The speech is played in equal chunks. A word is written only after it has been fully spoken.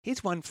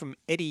Here's one from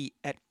Eddie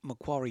at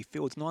Macquarie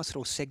Fields. Nice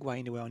little segue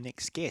into our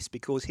next guest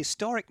because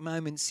historic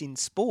moments in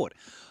sport.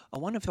 I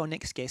wonder if our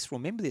next guest will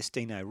remember this,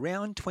 Dino.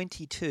 Round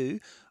 22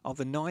 of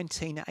the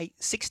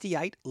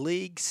 1968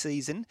 league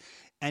season,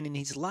 and in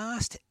his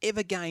last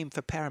ever game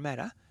for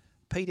Parramatta,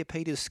 Peter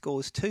Peters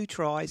scores 2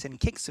 tries and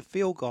kicks a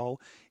field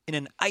goal in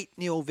an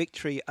 8-0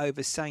 victory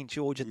over St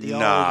George at the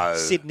old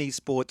Sydney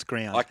Sports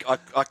Ground.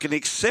 I can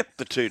accept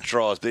the 2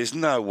 tries, but there's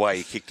no way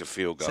he kicked a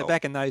field goal. So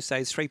back in those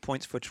days, 3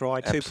 points for a try,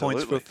 2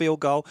 points for a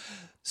field goal.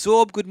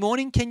 Zorb, good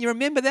morning. Can you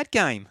remember that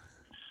game?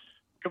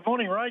 Good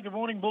morning, Ray. Good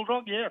morning,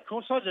 Bulldog. Yeah, of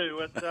course I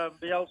do. At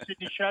the old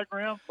Sydney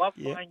Showground.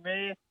 Loved playing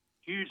there.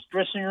 Huge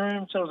dressing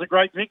room. So it was a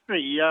great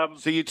victory.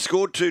 So you'd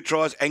scored 2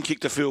 tries and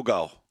kicked a field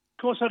goal?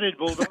 Of course I did,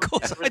 Bulldog. Of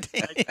course I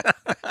did.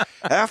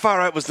 How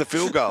far out was the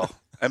field goal?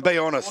 And be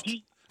honest.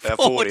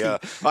 40.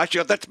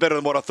 Actually, that's better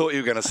than what I thought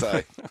you were going to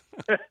say.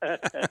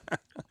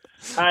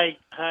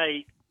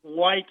 Hey,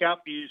 wake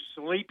up, you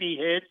sleepy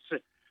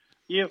heads.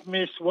 You've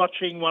missed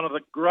watching one of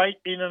the great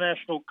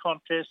international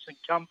contests and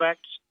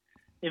comebacks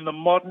in the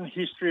modern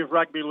history of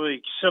rugby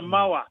league.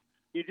 Samoa.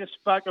 You just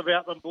spoke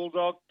about them,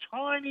 Bulldog.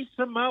 Tiny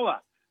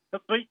Samoa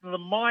have beaten the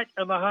might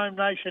and the home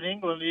nation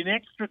England in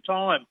extra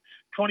time,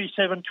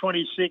 27-26,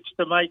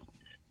 to make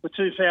the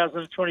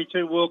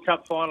 2022 World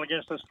Cup final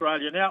against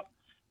Australia. Now,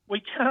 we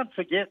can't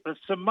forget that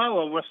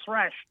Samoa were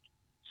thrashed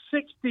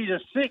 60-6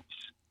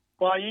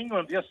 by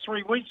England just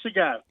 3 weeks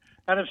ago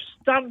and have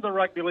stunned the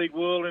rugby league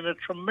world in a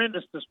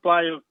tremendous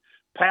display of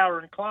power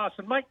and class.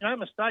 And make no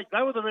mistake,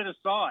 they were the better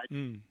side.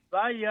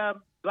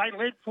 They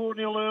led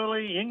 4-0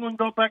 early. England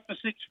got back to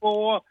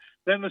 6-4.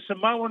 Then the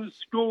Samoans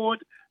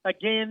scored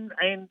again,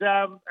 and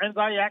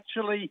they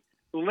actually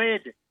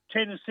led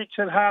 10-6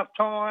 at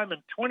half-time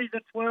and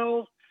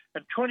 20-12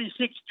 and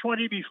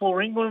 26-20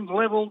 before England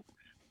levelled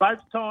both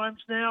times.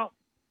 Now,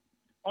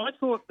 I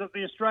thought that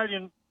the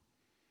Australian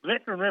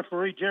veteran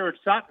referee, Gerard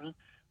Sutton,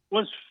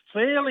 was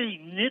fairly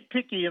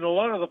nitpicky in a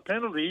lot of the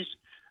penalties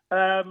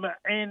and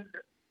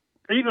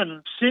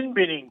even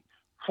sin-binning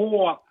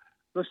for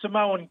the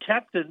Samoan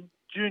captain,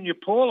 Junior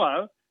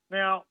Paulo.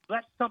 Now,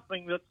 that's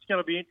something that's going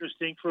to be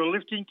interesting for a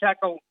lifting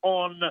tackle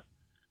on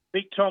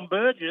Big Tom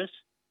Burgess,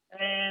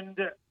 and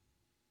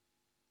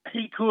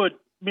he could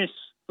miss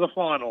the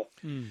final.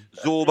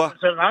 Zorba.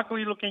 It's an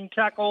ugly-looking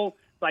tackle.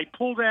 They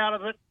pulled out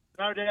of it,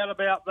 no doubt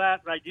about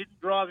that. They didn't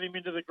drive him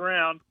into the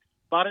ground,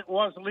 but it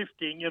was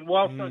lifting. And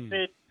whilst I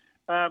said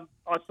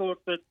I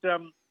thought that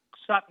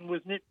Sutton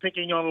was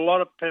nitpicking on a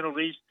lot of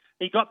penalties,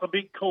 he got the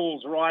big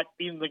calls right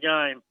in the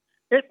game.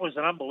 It was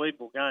an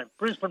unbelievable game.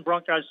 Brisbane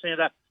Broncos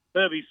centre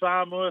Herbie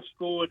Farnworth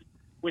scored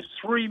with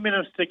 3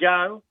 minutes to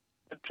go,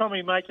 and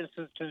Tommy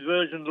Makinson's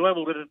conversion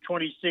levelled it at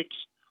 26,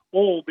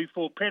 all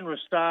before Penrith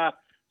star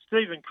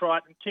Stephen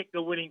Crichton kicked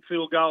the winning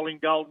field goal in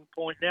Golden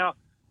Point. Now,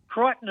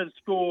 Crichton had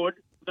scored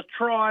the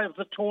try of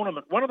the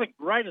tournament, one of the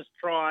greatest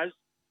tries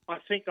I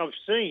think I've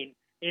seen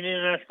in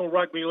International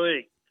Rugby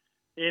League.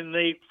 In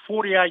the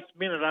 48th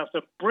minute, after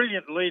a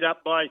brilliant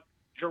lead-up by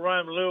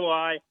Jerome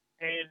Luai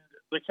and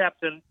the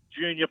captain,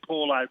 Junior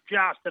Paulo.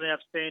 Just an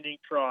outstanding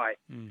try.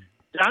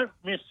 Don't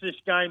miss this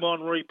game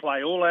on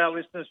replay. All our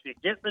listeners, if you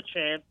get the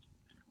chance,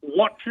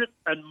 watch it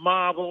and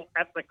marvel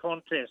at the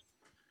contest.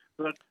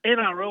 The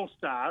NRL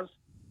stars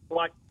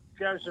like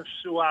Joseph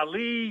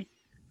Suaalii,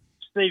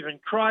 Stephen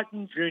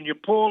Crichton, Junior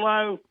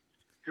Paulo,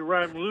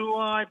 Jerome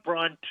Luai,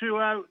 Brian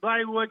Tuo,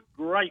 they were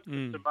great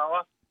for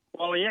Samoa,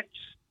 while the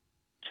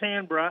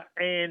ex-Canberra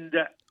and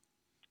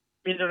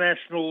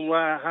international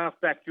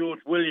halfback George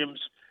Williams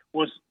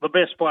was the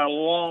best by a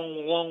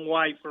long, long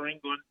way for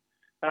England.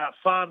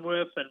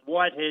 Farnworth and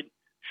Whitehead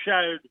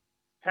showed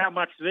how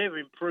much they've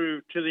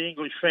improved to the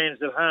English fans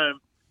at home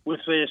with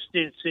their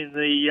stints in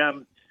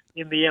the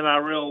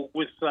NRL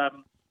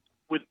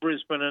with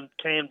Brisbane and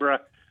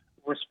Canberra,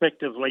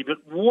 respectively. But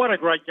what a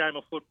great game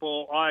of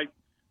football! I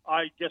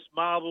just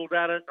marvelled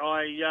at it.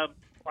 I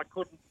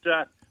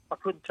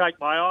couldn't take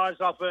my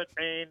eyes off it,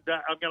 and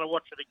I'm going to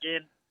watch it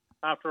again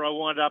after I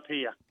wind up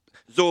here.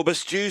 Zorba,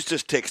 Stu's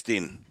just texted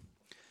in.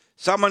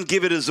 Someone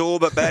give it a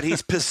Zorba about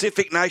his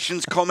Pacific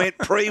Nations comment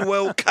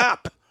pre-World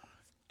Cup.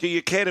 Do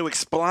you care to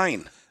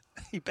explain?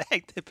 He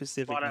bagged the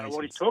Pacific I don't know Nations.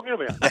 what he's talking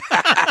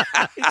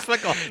about. He's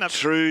forgotten.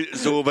 True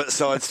Zorba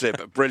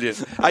sidestep. Brilliant.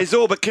 Hey,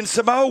 Zorba, can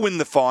Samoa win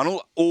the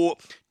final, or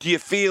do you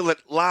feel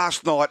that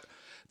last night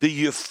the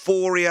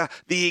euphoria,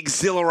 the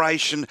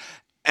exhilaration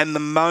and the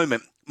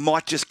moment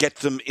might just get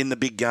them in the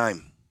big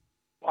game?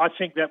 I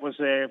think that was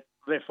their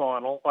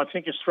final. I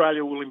think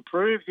Australia will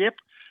improve. Yep,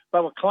 they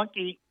were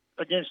clunky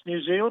against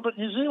New Zealand, but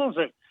New Zealand's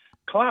a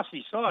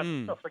classy side.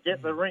 Don't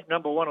forget they're ranked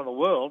number 1 in the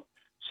world,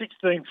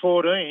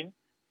 16-14,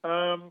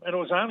 and it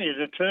was only a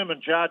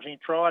determined charging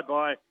try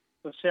by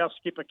the South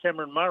skipper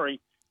Cameron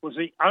Murray was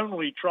the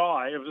only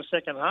try of the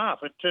second half.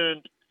 It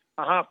turned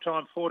a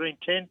half-time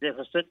 14-10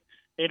 deficit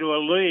into a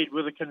lead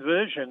with a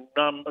conversion.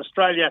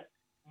 Australia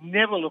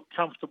never looked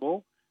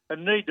comfortable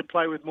and need to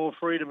play with more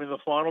freedom in the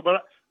final,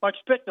 but I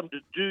expect them to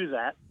do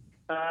that.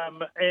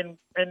 And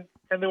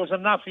there was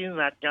enough in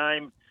that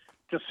game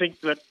to think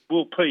that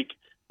we'll peak.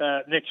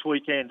 next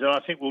weekend. And I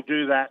think we'll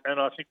do that, and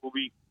I think we'll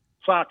be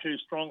far too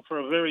strong for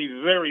a very,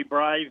 very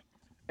brave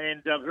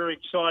and very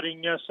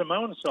exciting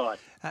Samoan side.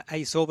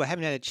 Hey, Zorba, I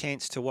haven't had a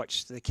chance to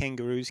watch the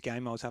Kangaroos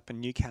game. I was up in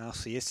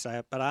Newcastle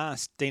yesterday, but I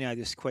asked Dino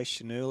this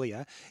question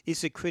earlier.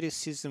 Is the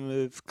criticism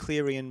of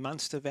Cleary and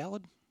Munster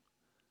valid?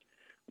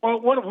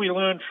 Well, what have we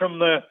learned from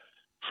the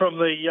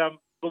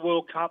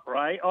World Cup,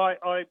 Ray? I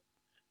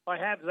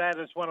have that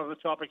as one of the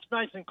topics.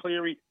 Nathan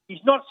Cleary,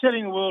 he's not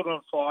setting the world on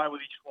fire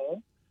with his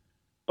form,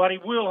 but he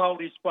will hold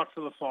his spot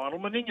for the final.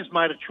 Meninga's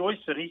made a choice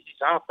that he's his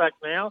halfback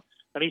now,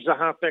 and he's a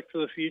halfback for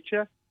the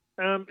future.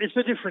 It's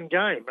a different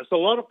game. It's a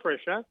lot of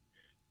pressure.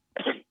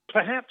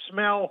 Perhaps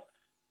Mal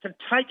can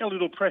take a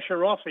little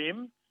pressure off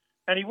him,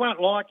 and he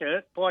won't like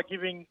it by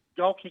giving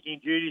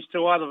goal-kicking duties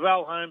to either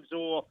Val Holmes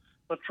or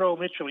Latrell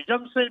Mitchell. He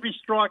doesn't seem to be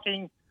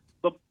striking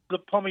the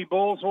pommy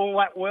balls all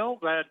that well.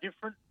 They are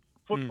different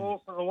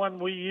footballs than the one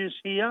we use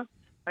here,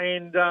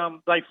 and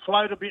they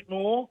float a bit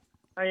more,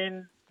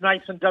 and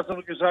Nathan doesn't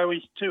look as though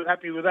he's too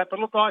happy with that. But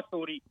look, I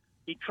thought he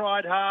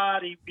tried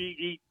hard.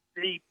 He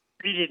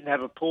didn't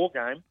have a poor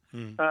game.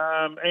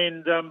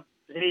 And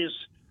his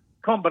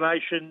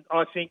combination,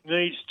 I think,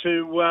 needs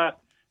to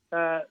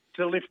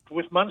lift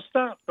with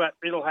Munster, but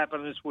it'll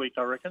happen this week,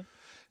 I reckon.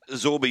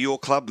 Zorba, your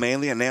club,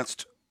 Manly,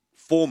 announced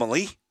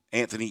formally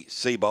Anthony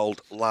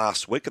Seibold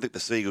last week. I think the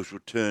Seagulls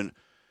return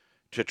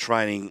to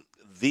training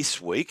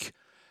this week.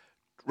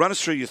 Run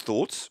us through your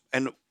thoughts,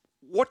 and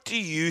what do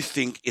you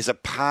think is a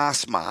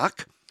pass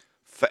mark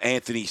for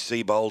Anthony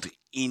Seibold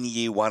in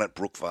year one at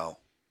Brookvale?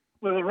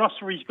 Well, the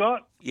roster he's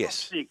got?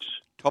 Yes.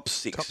 Top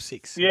six. Top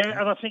six. Yeah,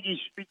 and I think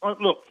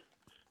look,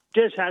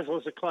 Des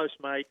Hasler's a close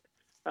mate,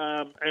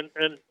 and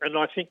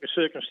I think the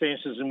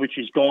circumstances in which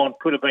he's gone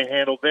could have been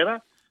handled better.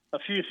 A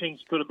few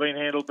things could have been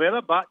handled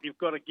better, but you've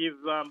got to give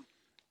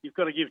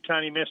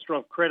Tony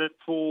Mestrov credit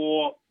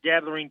for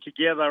gathering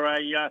together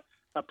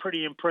a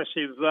pretty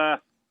impressive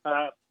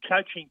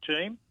coaching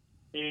team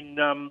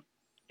in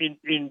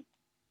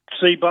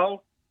Seibold,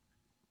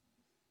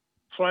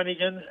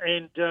 Flanagan,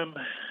 and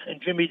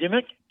Jimmy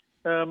Dimmock.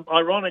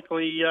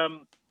 Ironically,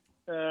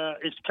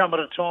 it's come at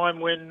a time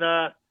when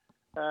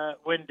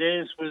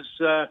Des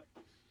was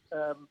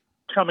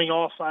coming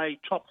off a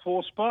top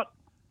 4 spot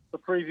the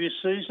previous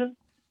season,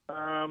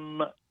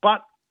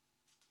 but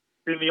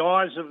in the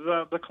eyes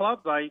of the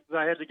club, they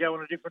had to go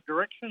in a different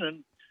direction,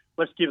 and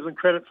let's give them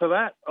credit for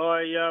that.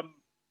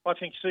 I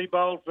think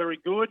Seibold very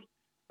good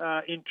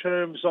in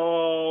terms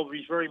of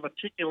he's very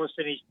meticulous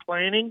in his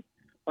planning.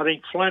 I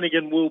think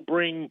Flanagan will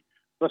bring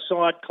the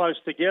side close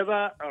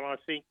together, and I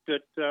think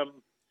that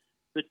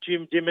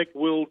Jim Dimmock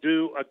will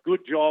do a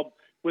good job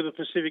with the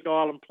Pacific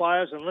Island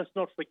players. And let's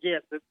not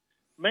forget that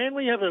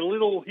Manly have a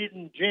little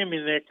hidden gem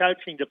in their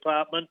coaching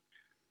department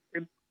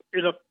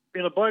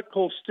in a bloke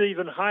called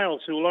Stephen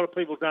Hales, who a lot of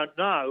people don't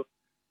know.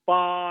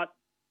 But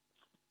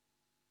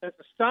at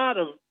the start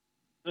of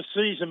the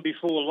season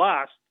before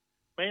last,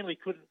 Manly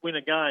couldn't win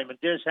a game, and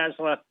Des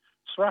Hasler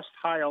thrust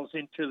Hales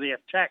into the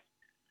attack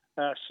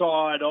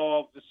side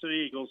of the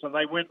Sea Eagles, and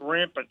they went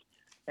rampant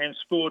and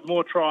scored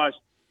more tries.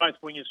 Both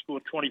wingers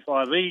scored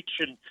 25 each,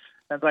 and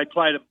they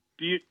played a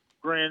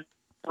grand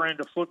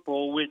brand of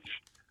football, which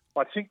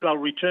I think they'll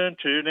return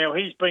to. Now,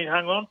 he's been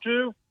hung on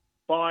to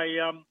by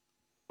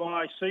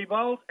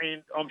Seibold,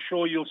 and I'm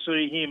sure you'll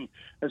see him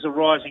as a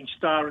rising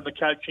star in the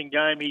coaching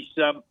game.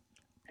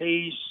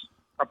 He's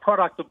a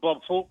product of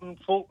Bob Fulton.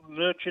 Fulton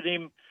nurtured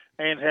him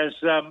and has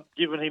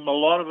given him a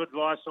lot of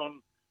advice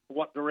on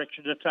what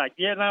direction to take.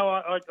 Yeah, no,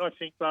 I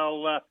think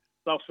they'll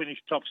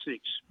finish top 6.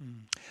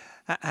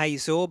 Hey,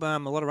 Zorb,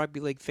 a lot of rugby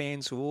league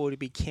fans will already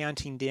be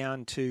counting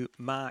down to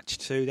March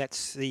 2.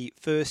 That's the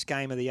first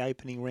game of the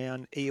opening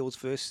round, Eels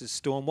versus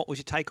Storm. What was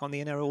your take on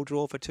the NRL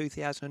draw for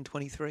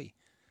 2023?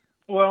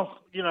 Well,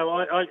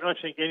 I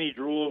think any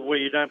draw where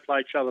you don't play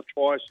each other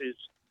twice is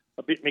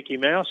a bit Mickey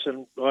Mouse,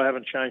 and I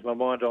haven't changed my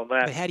mind on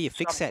that. But how do you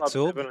fix that,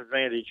 Zorb? Have an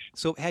advantage.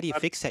 So how do you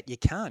fix that? You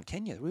can't,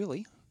 can you,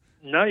 really?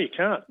 No, you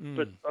can't.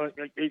 But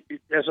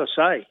as I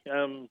say,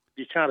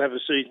 you can't have a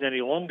season any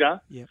longer.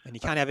 Yeah, and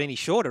you can't have any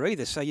shorter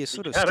either, so you're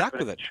sort of stuck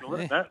with it.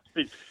 Yeah. No,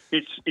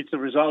 it's a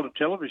result of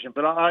television,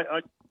 but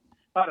I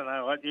don't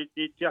know.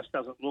 It just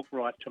doesn't look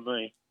right to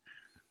me.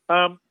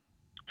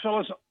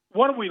 Fellas,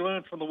 what have we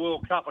learned from the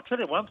World Cup? I'll tell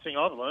you one thing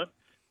I've learned.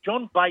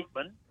 John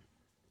Bateman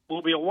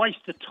will be a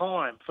waste of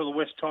time for the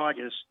West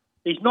Tigers.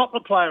 He's not the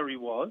player he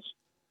was.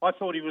 I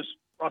thought he was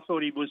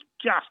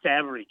just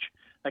average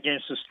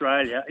against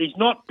Australia. He's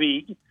not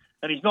big,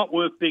 and he's not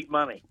worth big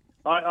money.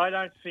 I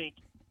don't think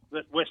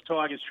that West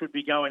Tigers should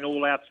be going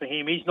all out for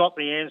him. He's not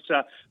the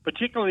answer,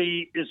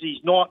 particularly as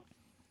he's not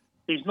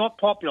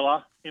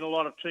popular in a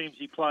lot of teams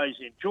he plays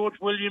in. George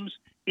Williams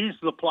is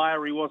the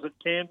player he was at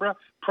Canberra,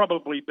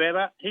 probably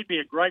better. He'd be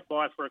a great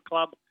buy for a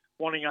club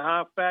wanting a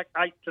halfback,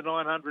 $800,000 to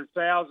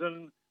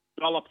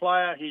 $900,000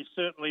 player. He's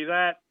certainly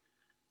that.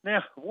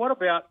 Now, what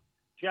about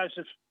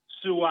Joseph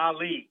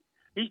Suaalii?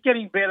 He's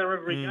getting better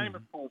every game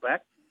at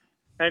fullback,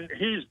 and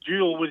his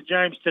duel with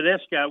James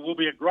Tedesco will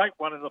be a great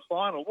one in the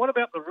final. What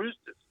about the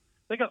Roosters?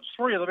 They've got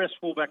three of the best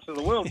fullbacks in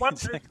the world. One,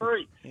 two,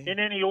 three, in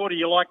any order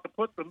you like to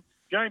put them.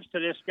 James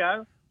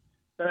Tedesco,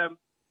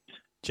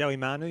 Joey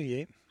Manu,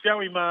 yeah.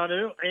 Joey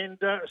Manu, and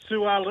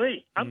Sue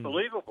Ali.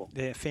 Unbelievable.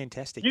 They're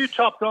fantastic. New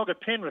top dog at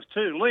Penrith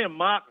too. Liam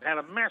Martin had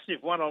a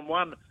massive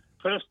one-on-one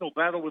personal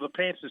battle with the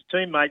Panthers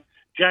teammate,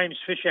 James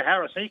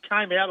Fisher-Harris. He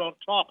came out on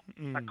top,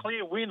 a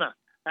clear winner.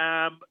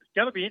 It's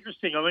going to be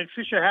interesting. I mean,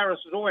 Fisher-Harris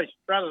has always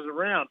strutted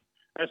around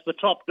as the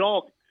top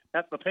dog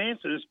at the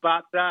Panthers,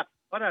 but I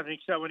don't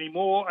think so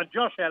anymore. And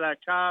Josh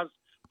Addo-Carr's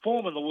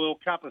form in the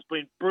World Cup has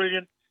been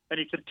brilliant, and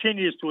he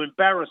continues to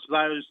embarrass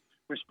those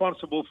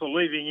responsible for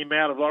leaving him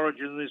out of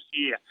Origin this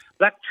year.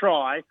 That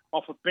try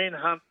off a Ben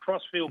Hunt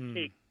crossfield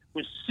kick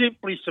was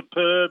simply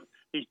superb.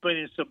 He's been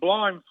in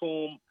sublime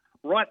form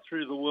right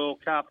through the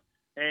World Cup.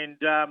 And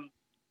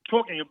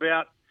talking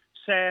about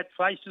sad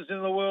faces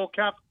in the World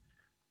Cup,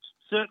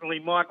 certainly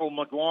Michael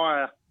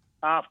Maguire,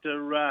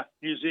 after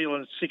New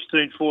Zealand's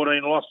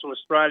 16-14 loss to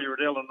Australia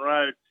at Ellen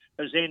Road,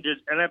 has ended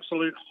an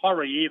absolute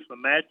horror year for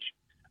Madge.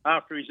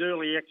 After his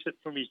early exit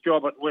from his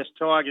job at West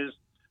Tigers,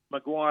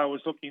 Maguire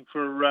was looking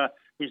for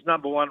his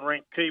number one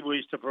ranked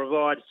Kiwis to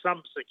provide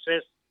some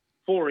success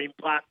for him,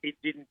 but it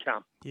didn't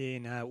come. Yeah,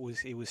 no,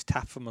 it was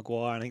tough for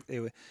Maguire. I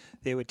think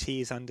there were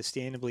tears,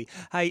 understandably.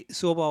 Hey,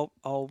 Sorb,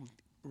 I'll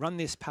run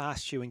this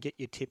past you and get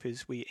your tip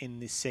as we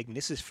end this segment.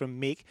 This is from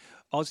Mick.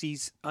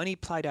 Aussies only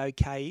played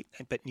okay,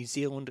 but New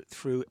Zealand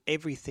threw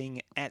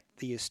everything at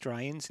the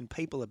Australians, and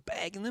people are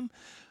bagging them.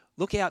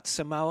 Look out,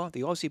 Samoa.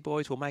 The Aussie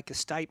boys will make a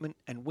statement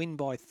and win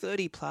by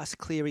 30-plus,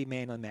 Cleary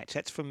man on match.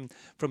 That's from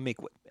Mick.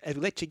 I'll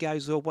let you go,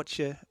 Zor. What's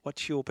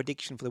your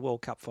prediction for the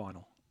World Cup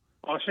final?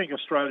 I think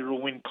Australia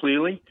will win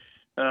clearly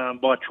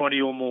by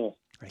 20 or more.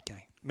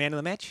 Okay. Man of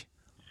the match?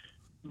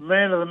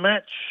 Man of the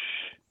match,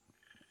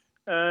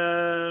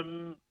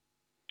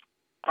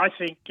 I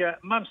think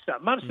Munster.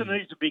 Munster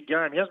needs a big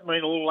game. He hasn't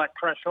been all that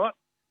crash hot.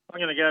 I'm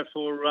going to go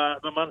for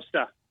the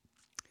Munster.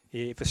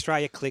 Yeah, if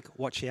Australia click,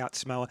 watch out,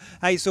 Samoa.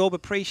 Hey, Zorb,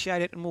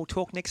 appreciate it, and we'll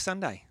talk next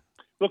Sunday.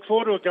 Look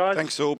forward to it, guys. Thanks, Zorb.